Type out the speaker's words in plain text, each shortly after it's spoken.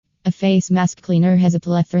A face mask cleaner has a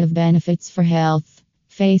plethora of benefits for health.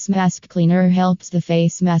 Face mask cleaner helps the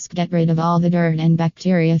face mask get rid of all the dirt and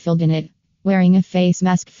bacteria filled in it. Wearing a face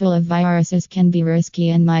mask full of viruses can be risky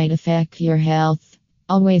and might affect your health.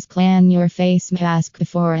 Always clean your face mask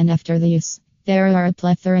before and after the use. There are a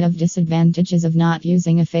plethora of disadvantages of not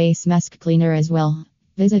using a face mask cleaner as well.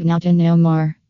 Visit now to know more.